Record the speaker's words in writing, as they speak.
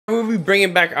be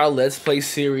bringing back our Let's Play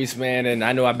series, man, and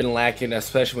I know I've been lacking,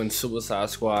 especially when Suicide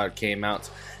Squad came out.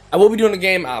 I will be doing a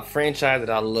game, a franchise that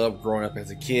I loved growing up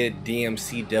as a kid,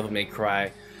 DMC Devil May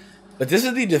Cry. But this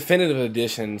is the definitive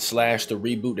edition slash the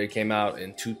reboot that came out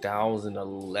in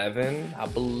 2011, I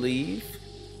believe.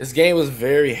 This game was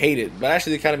very hated, but I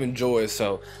actually kind of enjoy it.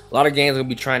 So a lot of games I'm gonna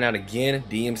be trying out again.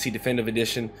 DMC Definitive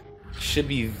Edition should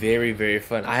be very, very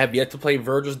fun. I have yet to play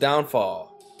Virgil's Downfall.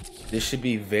 This should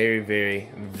be very,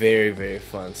 very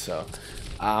fun. So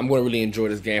I'm gonna really enjoy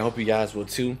this game. I hope you guys will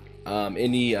too. I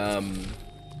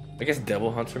guess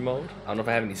Devil Hunter mode. I don't know if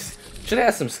I have any. Should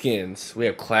have some skins. We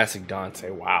have classic Dante.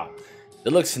 Wow,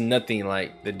 it looks nothing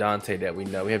like the Dante that we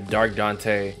know. We have Dark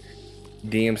Dante,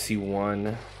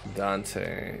 DMC1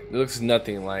 Dante. It looks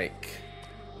nothing like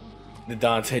the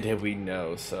Dante that we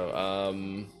know. So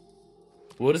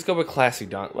we'll just go with classic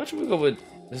Dante. Why should we go with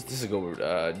this? This is go with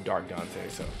Dark Dante.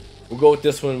 So we'll go with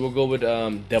this one. We'll go with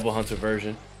Devil Hunter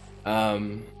version.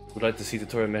 Would like to see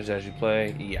tutorial message as you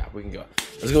play. Yeah, we can go.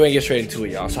 Let's go ahead and get straight into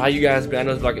it, y'all. So how you guys been? I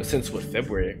know it's like since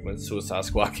February when Suicide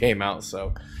Squad came out.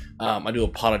 So I do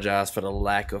apologize for the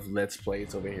lack of Let's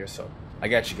Plays over here. So I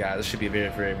got you guys. This should be a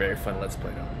very fun Let's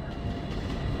Play though.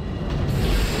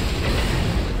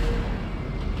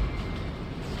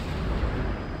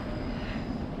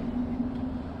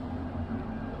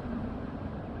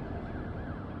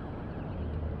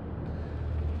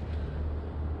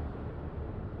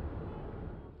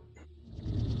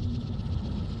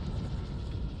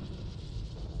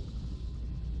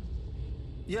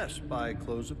 Yes, by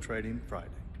close of trading Friday.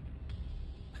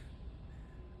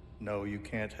 No, you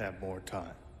can't have more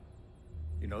time.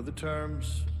 You know the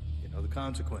terms, you know the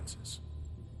consequences.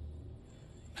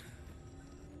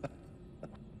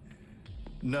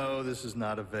 No, this is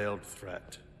not a veiled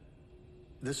threat.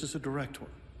 This is a direct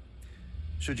one.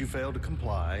 Should you fail to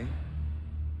comply,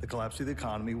 the collapse of the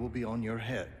economy will be on your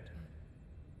head.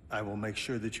 I will make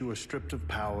sure that you are stripped of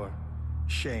power,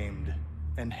 shamed,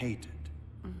 and hated.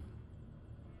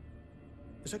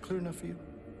 Is that clear enough for you?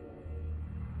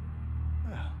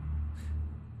 Well,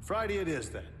 Friday it is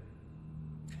then.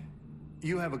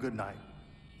 You have a good night,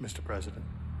 Mr. President.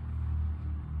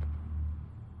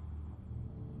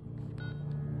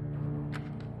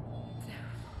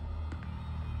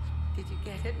 Did you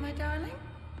get it, my darling?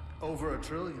 Over $1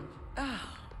 trillion.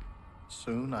 Oh.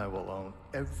 Soon I will own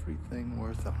everything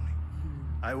worth owning.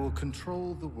 I will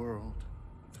control the world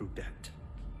through debt.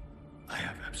 I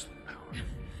have absolute power.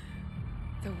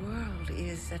 The world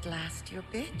is at last your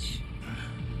bitch.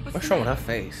 What's wrong with her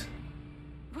face?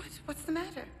 What's the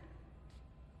matter?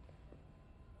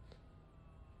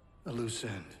 A loose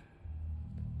end.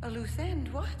 A loose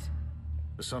end, what?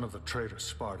 The son of the traitor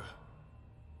Sparta.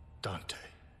 Dante.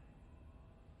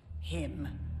 Him.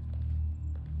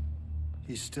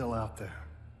 He's still out there.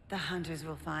 The hunters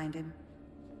will find him.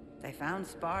 They found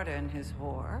Sparta and his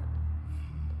whore.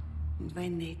 And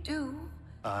when they do...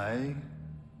 I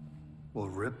will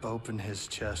rip open his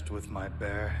chest with my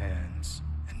bare hands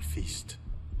and feast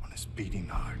on his beating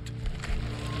heart.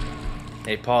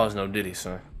 Hey, pause, no diddy,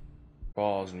 son.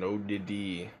 Pause, no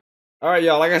diddy. Alright,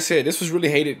 y'all, like I said, this was really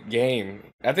hated game.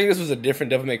 I think this was a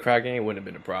different Devil May Cry game, wouldn't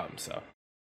have been a problem, so.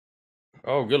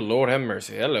 Oh, good Lord, have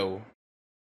mercy. Hello.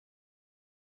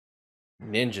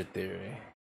 Ninja Theory.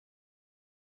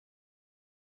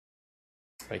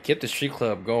 I kept the street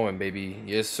club going, baby.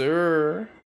 Yes, sir.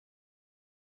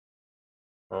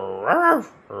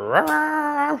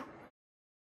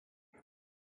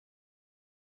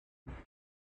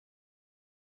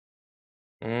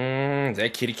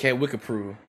 That kitty cat wicked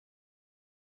proof.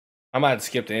 I might have to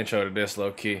skip the intro to this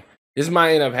low key. This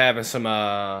might end up having some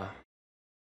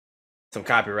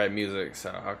copyright music,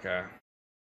 so okay.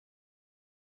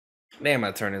 Damn,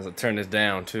 I turn this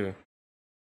down too.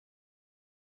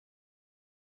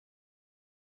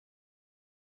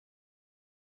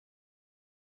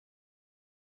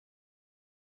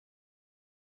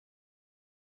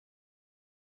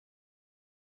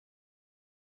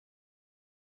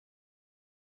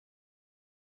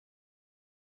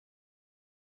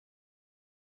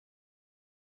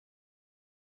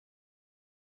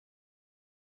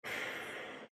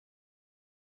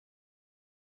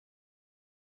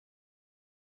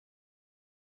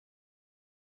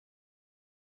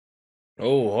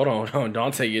 Oh, hold on.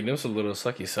 Dante getting this a little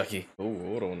sucky. Oh,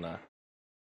 hold on now.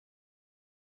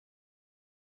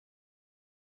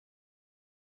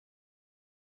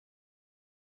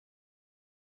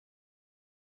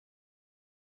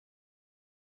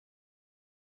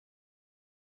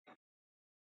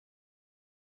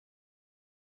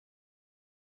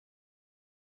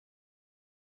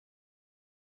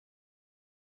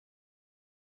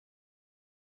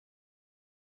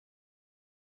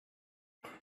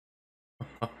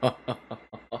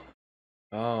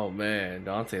 Oh man,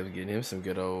 Dante was getting him some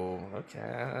good old. Okay,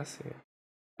 I see.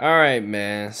 All right,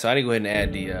 man. So I need to go ahead and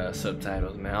add the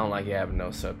subtitles, man. I don't like having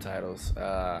no subtitles.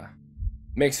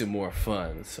 Makes it more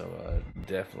fun. So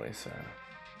definitely. So,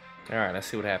 all right, let's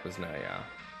see what happens now, y'all.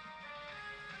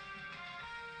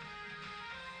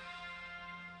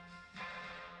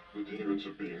 The demons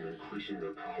have been increasing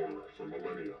their power for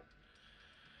millennia.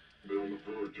 They're on the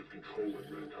verge of controlling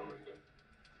mankind.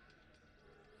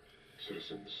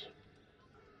 Citizens,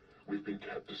 we've been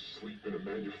kept asleep in a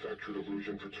manufactured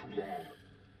illusion for too long.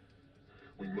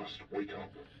 We must wake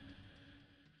up.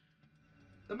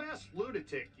 The masked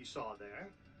lunatic you saw there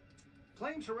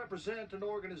claims to represent an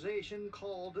organization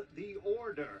called the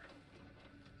Order.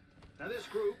 Now, this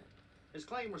group has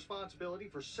claimed responsibility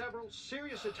for several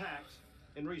serious attacks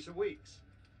in recent weeks.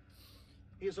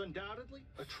 He is undoubtedly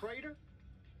a traitor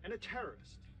and a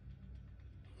terrorist.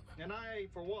 And I,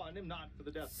 for one, am not for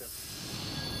the death penalty.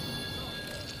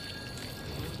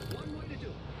 So, one way to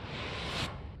do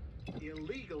it.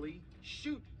 Illegally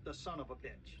shoot the son of a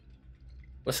bitch.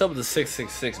 What's up with the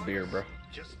 666 beer, bro?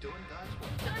 Just doing God's work.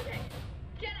 Dante,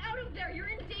 get out of there! You're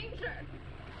in danger!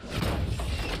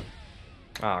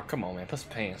 Oh, come on, man. Put some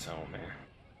pants on, man.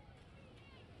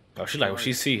 Oh, she like what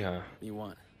she see, huh? What do you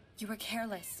want? You were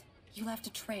careless. You left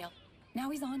a trail. Now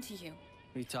he's on to you.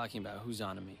 What are you talking about? Who's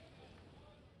on to me?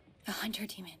 The hunter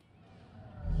demon.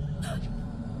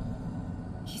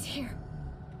 He's here.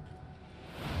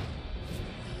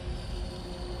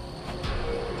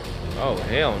 Oh,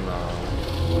 hell no.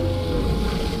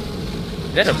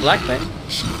 Is that a black man?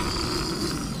 He's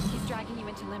dragging you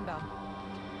into limbo.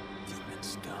 Demon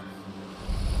scum.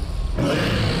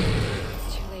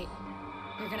 It's too late.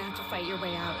 You're gonna have to fight your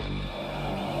way out.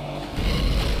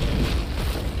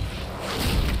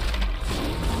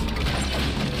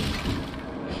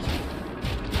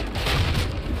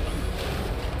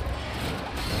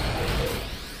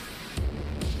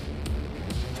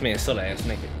 This man's still ass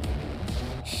naked.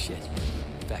 Shit.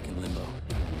 Back in limbo.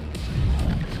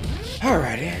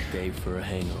 Alrighty. Day for a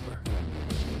hangover.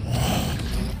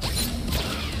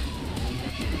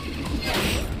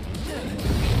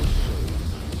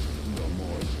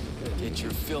 Get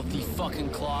your filthy fucking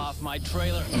claw off my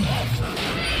trailer.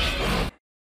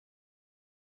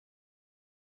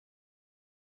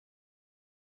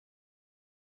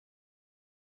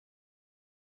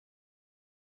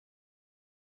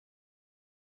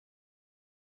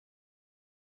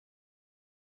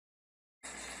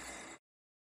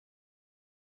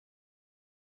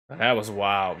 That was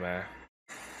wild, man.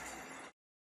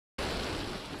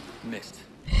 Missed.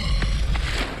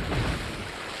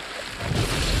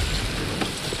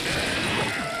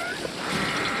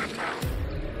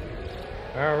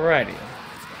 Alrighty.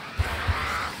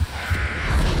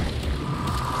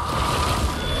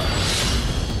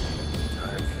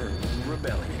 Time for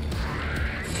rebellion.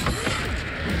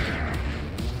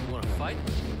 You wanna fight?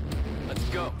 Let's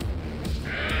go.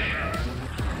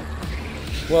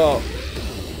 Well,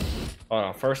 hold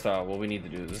on. First off, what we need to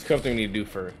do, there's a couple things we need to do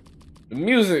first. The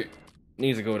music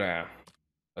needs to go down.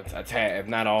 A tad, if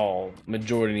not all,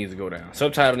 majority needs to go down.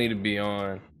 Subtitle need to be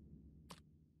on.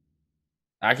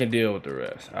 I can deal with the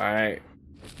rest. All right,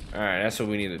 that's what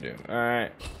we need to do. All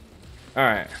right.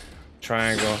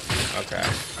 Triangle. Okay.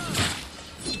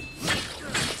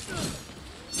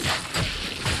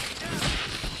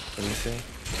 Let me see.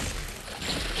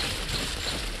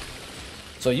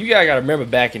 So you guys gotta remember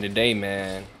back in the day,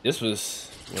 man. This was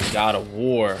when God of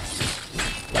War,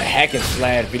 like hack and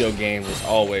slash video games was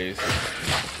always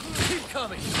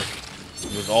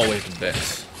the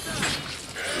best.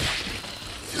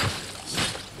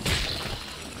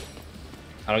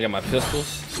 I don't got my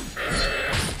pistols.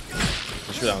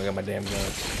 For sure I don't got my damn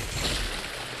guns.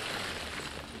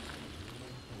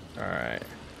 Alright.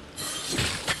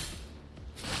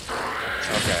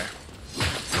 Okay.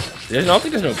 I don't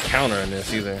think there's no counter in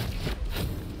this either.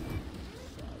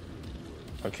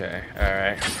 Okay,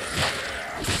 alright.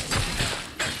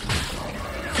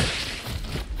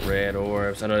 Red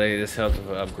orbs. I know they just help with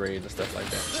upgrades and stuff like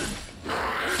that.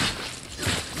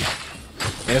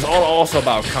 And it's all also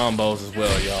about combos as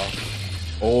well, y'all.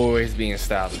 Always being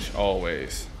stylish,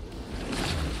 always.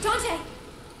 Dante!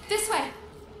 This way!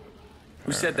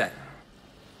 Who said that?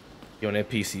 You on that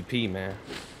PCP, man.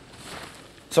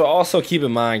 So also keep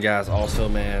in mind, guys, also,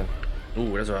 man. Ooh,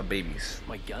 those are our babies.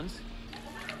 My guns?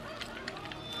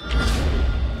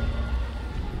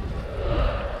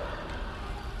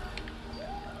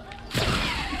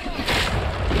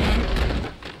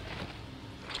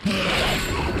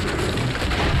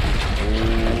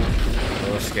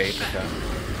 No escape. Okay.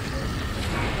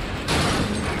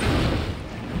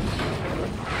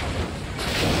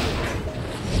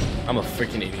 I'm a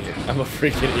freaking idiot. I'm a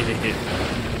freaking idiot.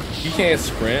 You can't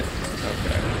sprint.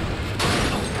 Okay.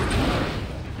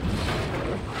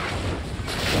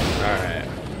 Alright.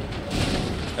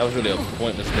 That was really a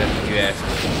pointless death if you ask me.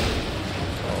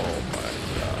 Oh my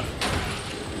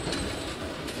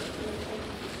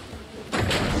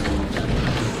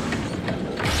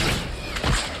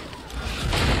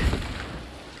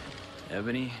god.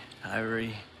 Ebony,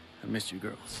 Ivory, I missed you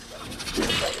girls.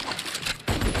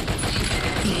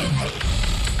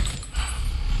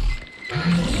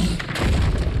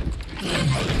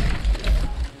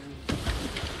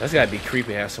 That's gotta be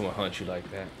creepy to have someone hunt you like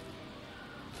that.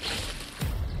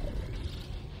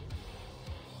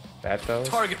 That though?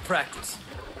 Target practice.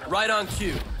 Right on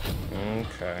cue.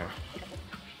 Okay.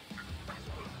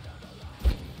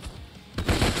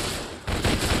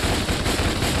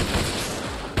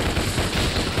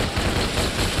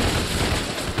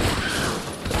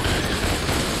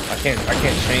 I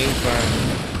can't change my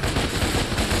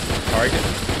target.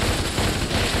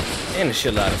 And a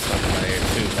shit lot of stuff in my ear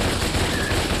too.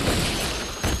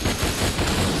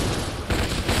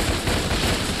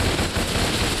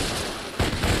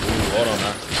 Ooh, hold on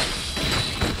now.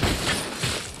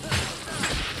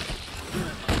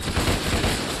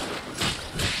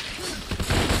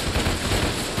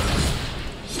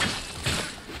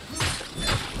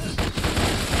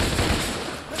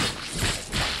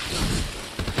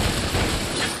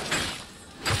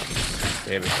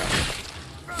 There we go.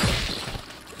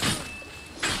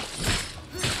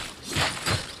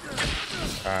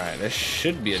 Alright, there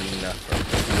should be enough.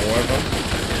 More of them.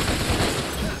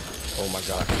 Oh my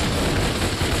god.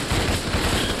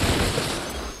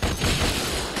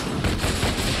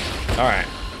 Alright.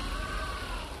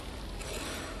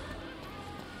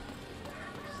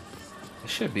 That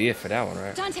should be it for that one,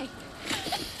 right? Dante!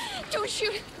 Don't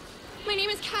shoot! My name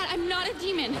is Kat. I'm not a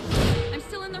demon. I'm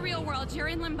still in the real world. You're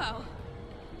in limbo.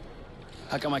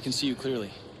 How come I can see you clearly?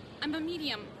 I'm a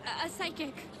medium, a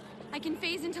psychic. I can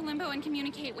phase into limbo and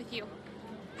communicate with you.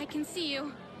 I can see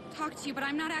you, talk to you, but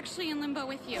I'm not actually in limbo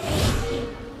with you.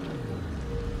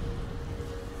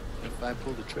 If I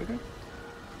pull the trigger?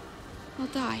 I'll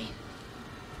die.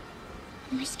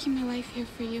 I'm risking my life here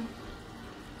for you.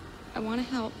 I want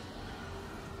to help.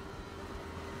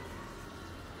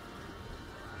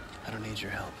 I don't need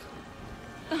your help.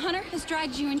 The hunter has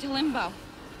dragged you into limbo.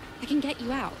 I can get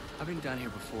you out. I've been down here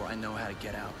before. I know how to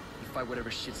get out. You fight whatever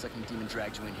shit-sucking demon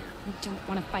dragged you in here. You don't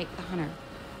want to fight the hunter.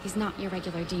 He's not your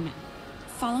regular demon.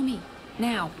 Follow me,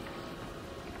 now.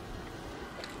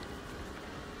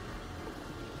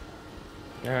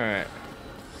 Alright.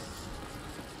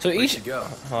 So each go.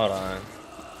 Hold on.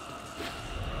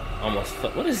 Almost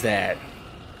what is that?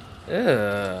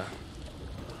 Ugh.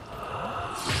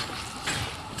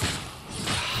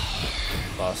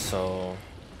 Also,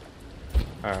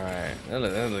 alright,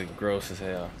 that look gross as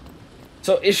hell.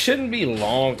 So it shouldn't be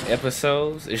long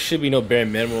episodes. It should be no bare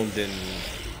minimum than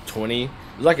 20.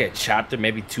 Like a chapter,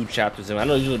 maybe 2 chapters. I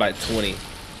know usually about 20.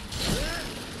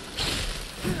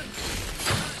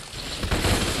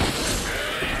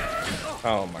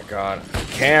 Oh my god,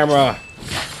 camera.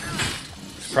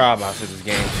 It's problem I this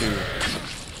game too.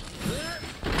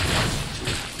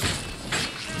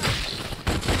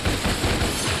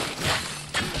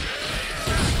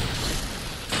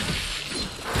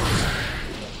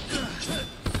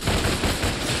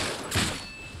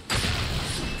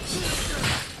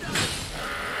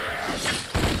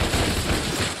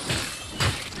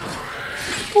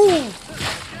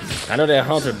 I know that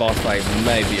hunter boss fight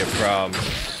may be a problem.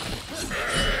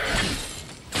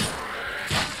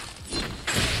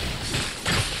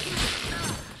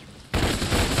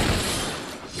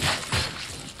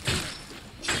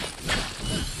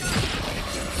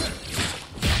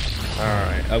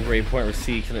 Alright, upgrade point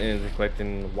received,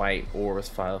 collecting white orbs,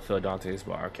 fill Dante's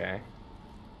bar, okay.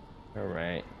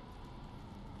 Alright.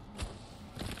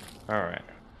 Alright.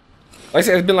 Like I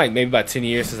said, it's been like maybe about 10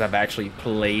 years since I've actually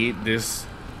played this.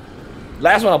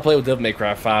 Last one I played with Devil May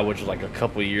Cry 5, which was like a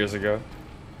couple of years ago.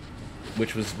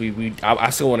 Which was,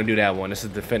 I still want to do that one. This is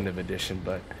definitive edition,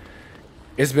 but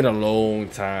it's been a long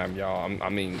time, y'all. I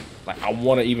mean, like I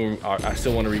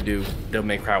still want to redo Devil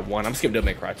May Cry 1. I'm skipping Devil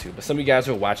May Cry 2, but some of you guys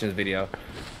who are watching this video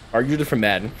are usually from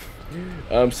Madden.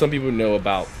 Some people know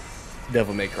about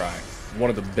Devil May Cry.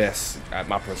 One of the best, at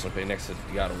my personal opinion, next to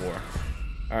God of War.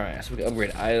 Alright, so we can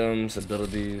upgrade items,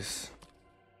 abilities.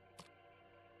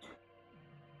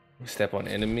 Step on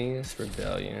enemies,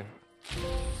 rebellion.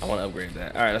 I want to upgrade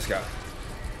that. Alright, let's go.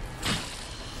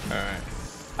 Alright.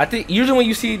 I think usually when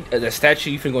you see the statue,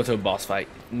 you can go into a boss fight.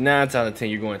 9 times out of 10,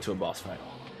 you're going into a boss fight.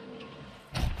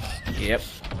 Yep.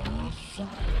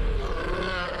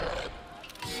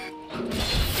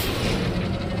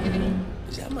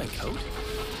 my coat?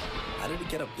 How did it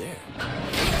get up there?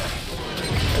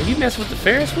 Are you mess with the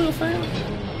Ferris wheel, fam?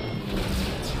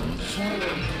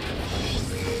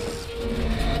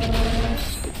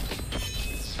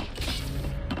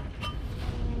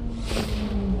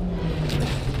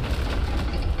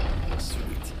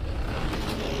 Sweet.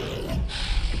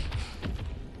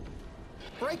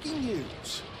 Breaking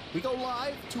news. We go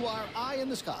live to our eye in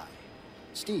the sky.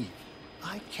 Steve,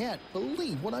 I can't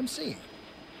believe what I'm seeing.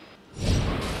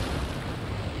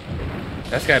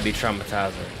 That's gotta be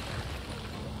traumatizing.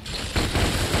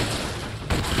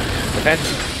 The fact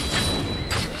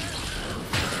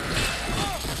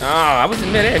that I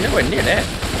wasn't near there, nowhere near that.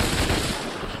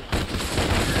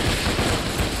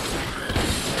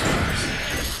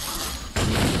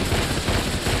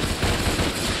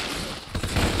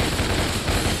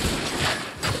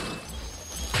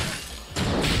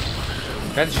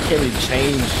 The fact that you can't really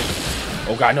change.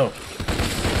 Oh god, no.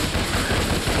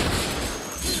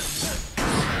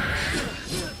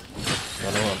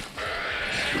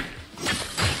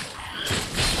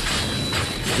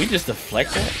 We just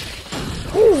deflect that?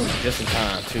 Woo! Just in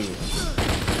time, too.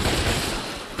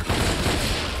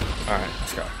 Alright,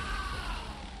 let's go.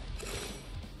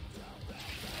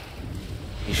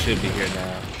 He should be here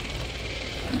now.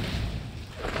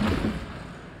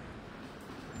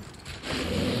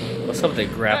 What's up with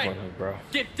that grappling hook, bro?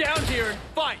 Get down here and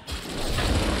fight!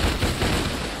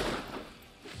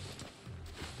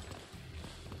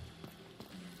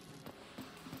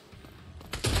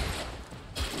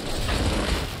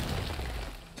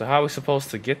 So how are we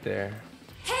supposed to get there?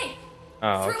 Hey!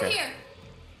 Oh, Through okay. here!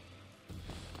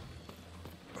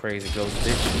 Crazy ghost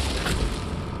bitch.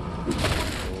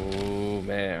 Oh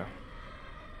man.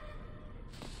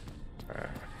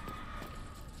 Alright.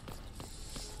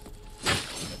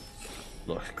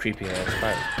 Look, creepy ass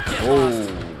fight. Whoa.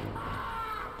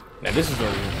 Now this is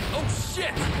where we. Oh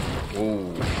shit!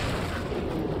 Whoa.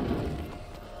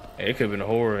 Hey, it could have been a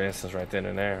horror instance right then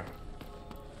and there.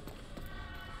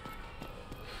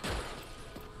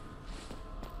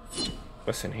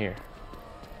 What's in here?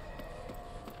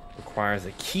 Requires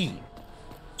a key.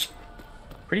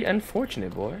 Pretty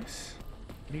unfortunate, boys.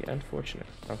 Pretty unfortunate.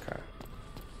 Okay.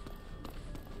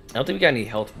 I don't think we got any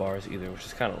health bars either, which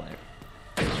is kind of lame.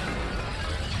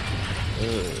 Ugh.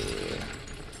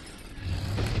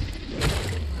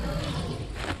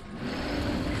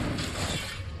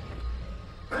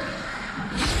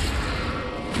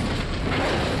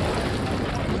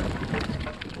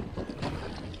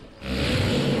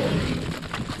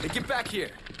 Hey, get back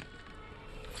here!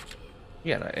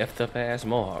 You got an effed up ass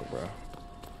mohawk, bro.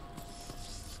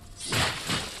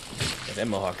 Yeah, that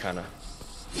mohawk kind of.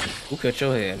 Who cut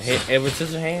your head? Edward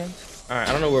Scissorhands? Alright,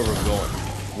 I don't know where we're going.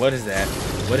 What is that?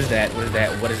 What is that? What is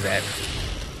that? What is that?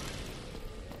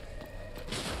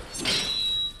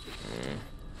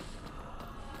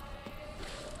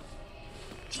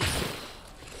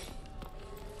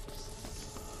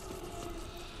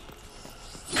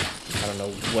 I don't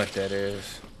know what that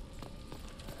is.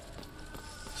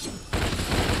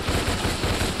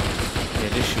 Yeah,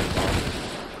 this shit bomb.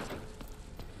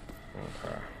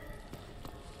 Okay.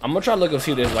 I'm gonna try to look and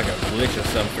see if there's like a glitch or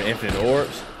something for infinite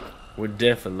orbs. Would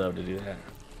definitely love to do that.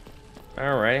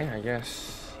 Alright, I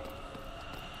guess.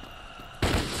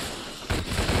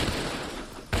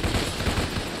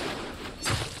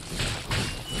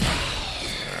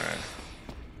 Alright.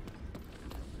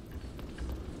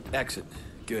 Exit.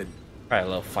 Good. Probably a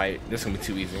little fight. This is gonna be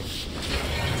too easy.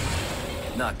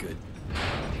 Not good.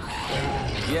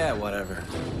 Yeah, whatever.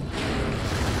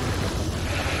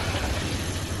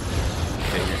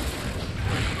 Figure.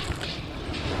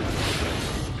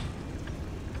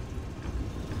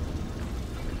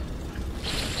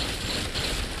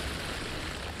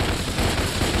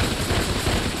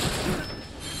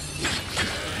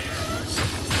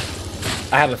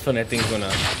 I have a feeling that thing's gonna.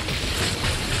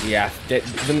 Yeah,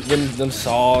 them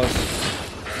saws.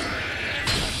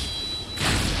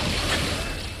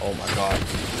 Oh my god.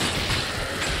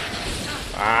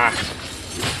 Ah.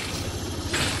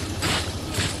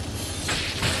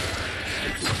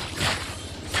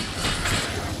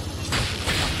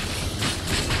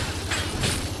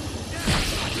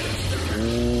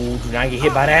 Ooh, do not get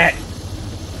hit by that.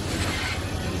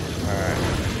 Alright.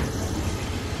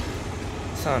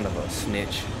 Son of a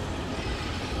snitch.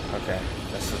 Okay,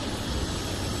 that's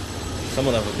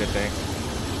somewhat of a good thing.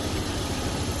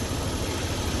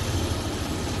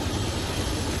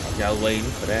 Okay, I was waiting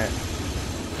for that.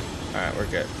 Alright, we're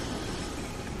good.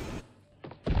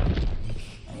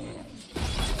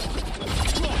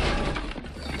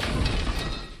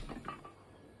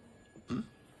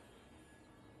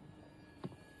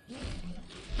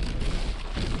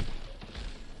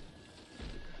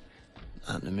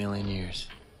 Not in a million years.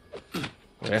 Well,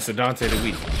 that's the Dante of the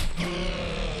week.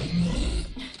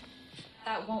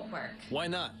 That won't work. Why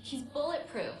not? He's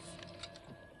bulletproof.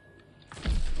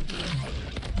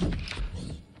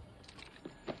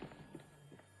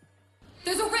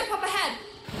 There's a rip up ahead!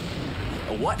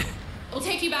 A what? It'll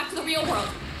take you back to the real world.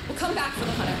 We'll come back for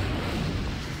the hunter.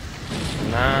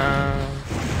 Nah.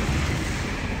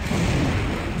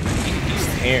 He's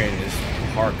tearing this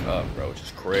park up, bro, which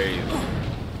is crazy.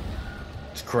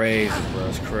 It's crazy, bro.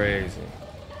 It's crazy.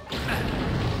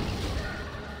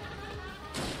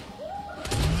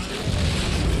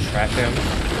 Trap him.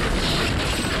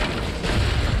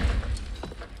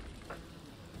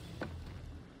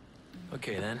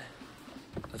 Okay then.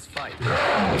 Let's fight.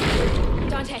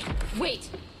 Dante, wait!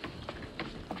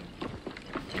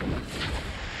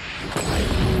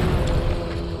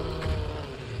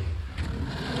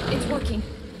 It's working.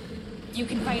 You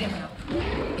can fight him now.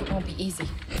 It won't be easy.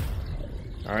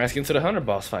 All right, let's get into the Hunter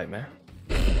boss fight, man.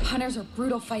 Hunters are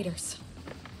brutal fighters.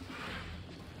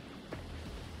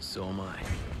 So am I.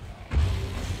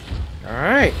 All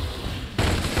right.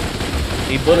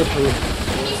 He bulletproof.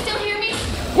 Can you still hear me?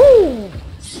 Woo!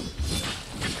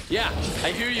 Yeah,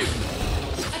 I hear you.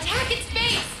 Attack its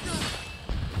face!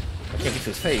 I can't get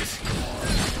to his face.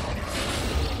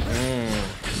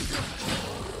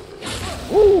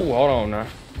 Woo! Hold on now.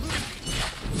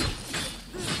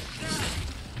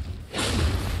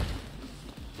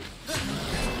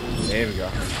 There we go.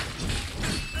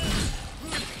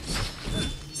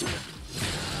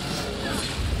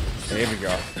 There we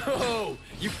go. Oh,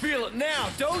 you feel it now,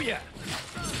 don't ya?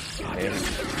 There we go.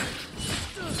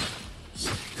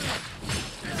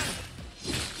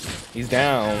 He's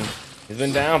down. He's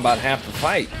been down about half the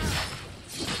fight.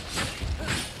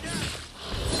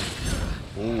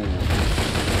 Ooh.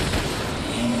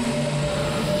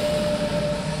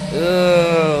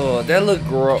 Ugh, that look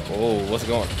gross. Oh, what's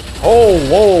going on? Oh,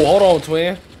 whoa, hold on,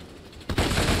 twin.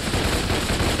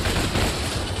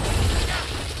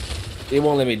 It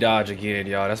won't let me dodge again,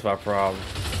 y'all. That's my problem.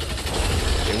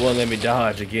 It won't let me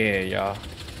dodge again, y'all.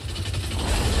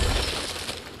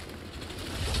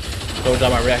 Don't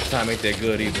doubt my reaction time ain't that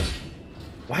good either.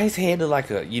 Why his hand look like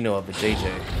a, you know, of a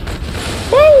JJ?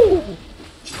 Woo!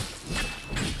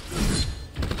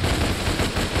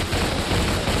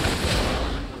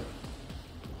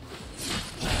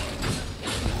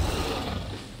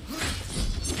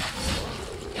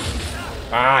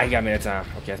 Ah, he got me that time.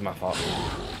 Okay, that's my fault.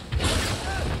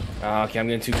 Okay, I'm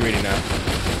getting too greedy now.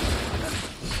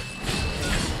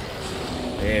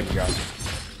 There we go.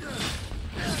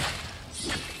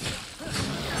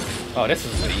 Oh, this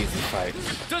was an easy fight.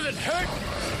 Does it hurt?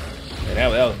 Yeah,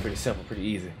 that was pretty simple, pretty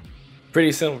easy.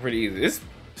 Pretty simple, pretty easy. This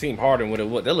seemed harder than what it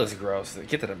was. That looks gross.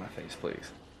 Get that out of my face,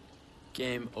 please.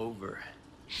 Game over.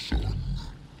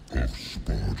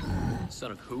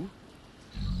 Son of who?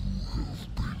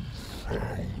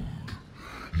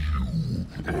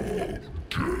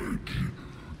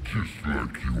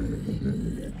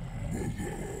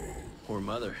 Poor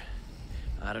mother.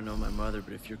 I don't know my mother,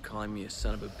 but if you're calling me a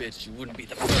son of a bitch, you wouldn't be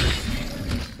the first.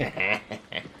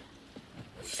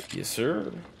 Yes,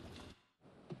 sir.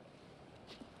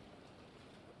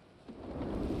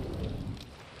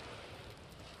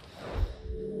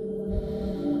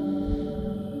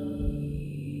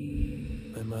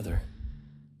 My mother.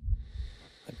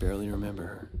 I barely remember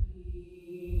her.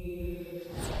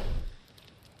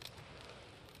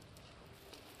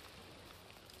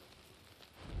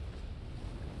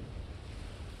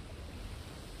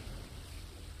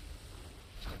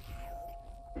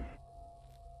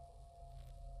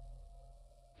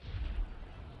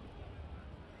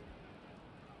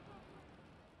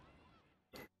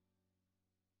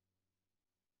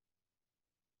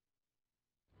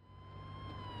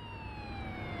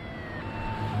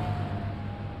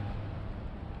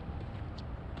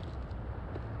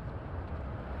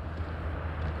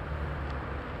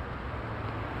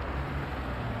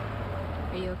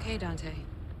 Are you okay, Dante?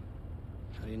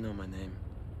 How do you know my name?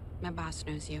 My boss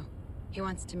knows you. He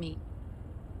wants to meet.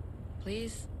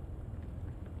 Please?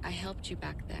 I helped you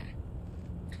back there.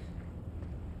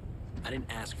 I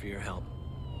didn't ask for your help.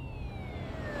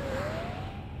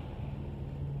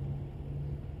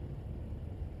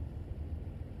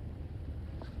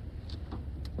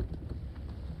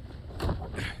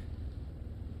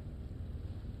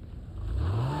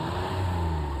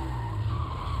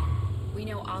 We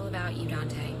know all about you,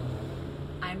 Dante.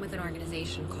 I'm with an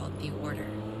organization called The Order.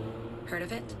 Heard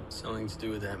of it? Something to do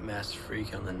with that masked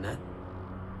freak on the net?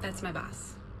 That's my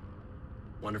boss.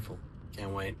 Wonderful.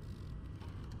 Can't wait.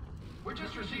 We're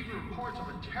just receiving reports of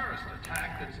a terrorist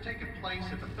attack that has taken place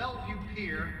at the Bellevue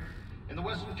Pier in the the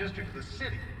Western District of the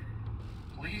city.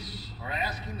 Police are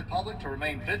asking the public to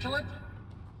remain vigilant.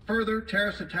 Further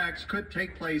terrorist attacks could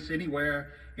take place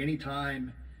anywhere,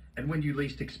 anytime, and when you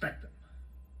least expect them.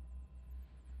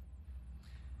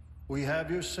 We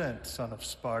have your scent, son of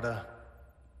Sparta.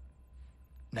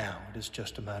 Now it is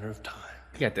just a matter of time.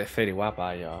 You got that Fetty Wap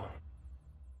eye, y'all.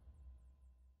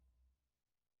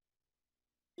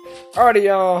 Alrighty,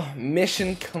 y'all.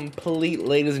 Mission complete,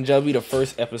 ladies and gentlemen. The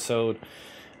first episode.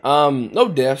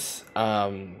 No deaths.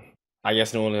 I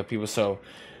guess no other people. So,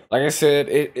 like I said,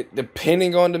 it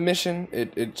depending on the mission,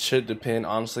 it should depend.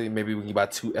 Honestly, maybe we can get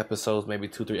about 2 episodes, maybe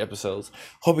 2-3 episodes.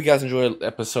 Hope you guys enjoyed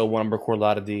episode 1. I'm recording a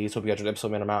lot of these. Hope you guys enjoyed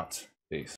episode, man. I'm out. Peace.